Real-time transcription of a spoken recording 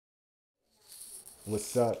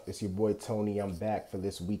What's up? It's your boy Tony. I'm back for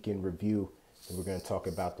this weekend review. And we're going to talk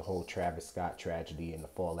about the whole Travis Scott tragedy and the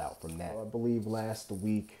fallout from that. I believe last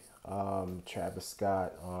week, Travis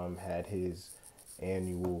Scott had his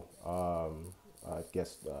annual,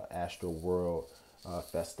 Astroworld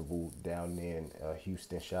festival down there in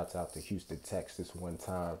Houston. Shouts out to Houston, Texas, one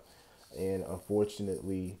time. And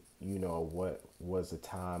unfortunately, what was a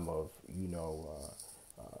time of,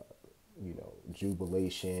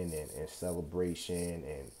 jubilation and celebration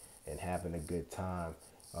and having a good time,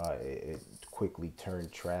 it quickly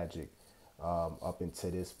turned tragic. Up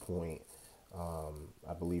until this point,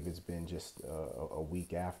 I believe it's been just a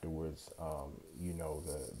week afterwards.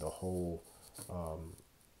 The whole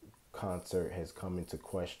concert has come into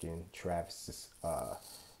question. Travis's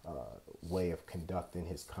way of conducting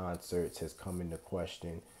his concerts has come into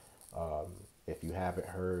question. If you haven't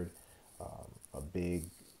heard, a big,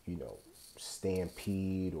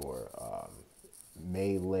 stampede or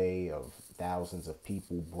melee of thousands of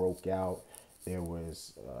people broke out.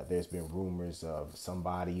 There's been rumors of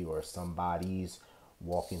somebody or somebodies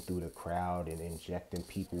walking through the crowd and injecting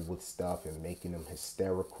people with stuff and making them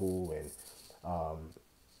hysterical, and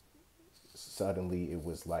suddenly it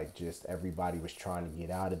was like just everybody was trying to get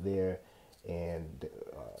out of there, and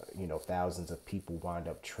thousands of people wind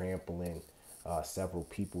up trampling several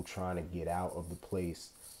people trying to get out of the place.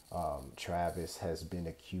 Travis has been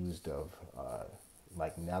accused of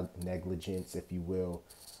negligence, if you will,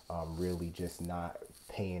 really just not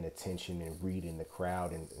paying attention and reading the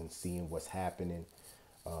crowd and seeing what's happening.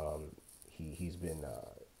 He's been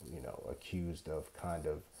accused of kind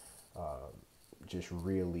of just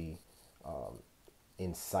really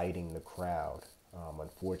inciting the crowd.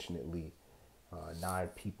 Unfortunately, 9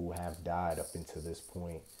 people have died up until this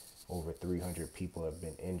point. Over 300 people have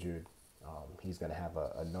been injured. He's going to have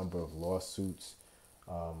a number of lawsuits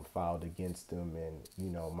filed against him. And,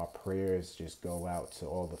 my prayers just go out to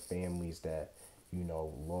all the families that,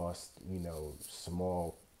 lost,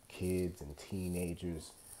 small kids and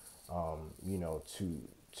teenagers, to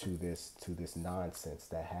this nonsense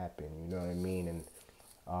that happened. You know what I mean? And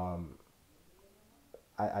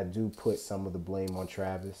I do put some of the blame on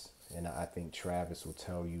Travis, and I think Travis will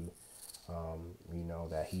tell you,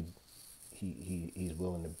 that he's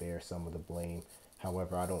willing to bear some of the blame.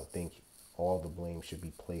 However, I don't think all the blame should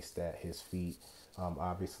be placed at his feet.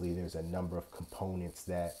 Obviously, there's a number of components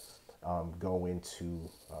that go into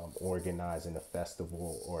organizing a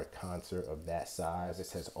festival or a concert of that size.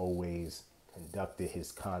 This has always conducted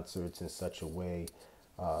his concerts in such a way,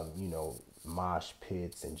 mosh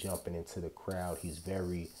pits and jumping into the crowd. He's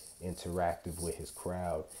very interactive with his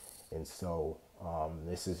crowd. And so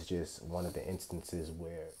this is just one of the instances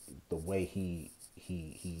where the way he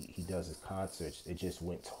does his concerts, it just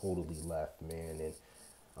went totally left, man. And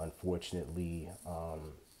unfortunately,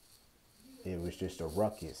 it was just a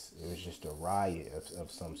ruckus. It was just a riot of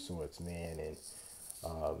some sorts, man. And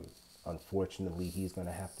unfortunately, he's going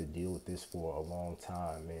to have to deal with this for a long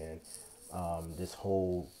time, man. This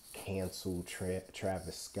whole cancel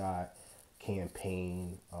Travis Scott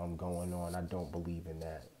campaign going on, I don't believe in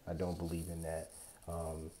that. I don't believe in that.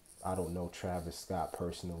 I don't know Travis Scott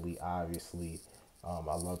personally, obviously.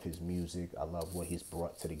 I love his music. I love what he's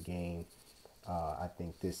brought to the game. I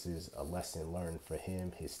think this is a lesson learned for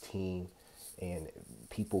him, his team, and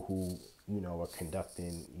people who, are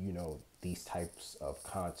conducting, these types of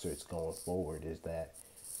concerts going forward, is that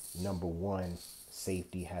number one,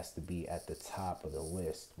 safety has to be at the top of the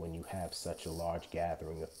list when you have such a large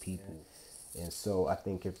gathering of people. And so I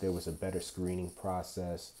think if there was a better screening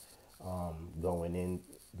process going into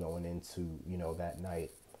that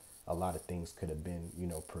night, a lot of things could have been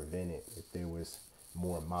prevented if there was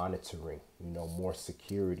more monitoring, more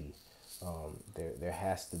security. There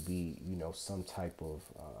has to be some type of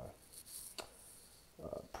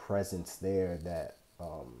presence there that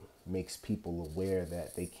makes people aware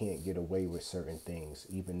that they can't get away with certain things,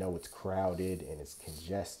 even though it's crowded and it's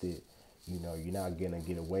congested. You're not gonna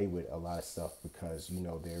get away with a lot of stuff because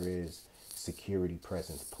there is security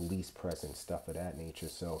presence, police presence, stuff of that nature.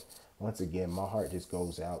 So once again, my heart just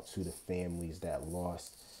goes out to the families that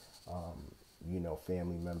lost,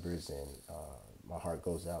 family members, and my heart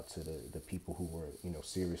goes out to the people who were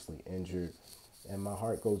seriously injured, and my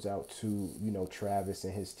heart goes out to Travis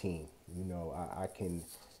and his team. I can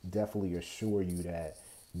definitely assure you that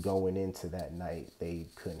going into that night, they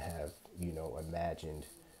couldn't have imagined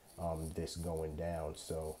this going down.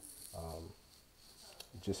 So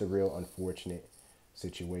just a real unfortunate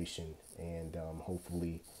situation, and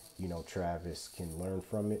hopefully Travis can learn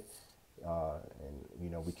from it,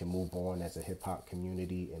 and we can move on as a hip hop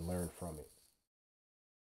community and learn from it.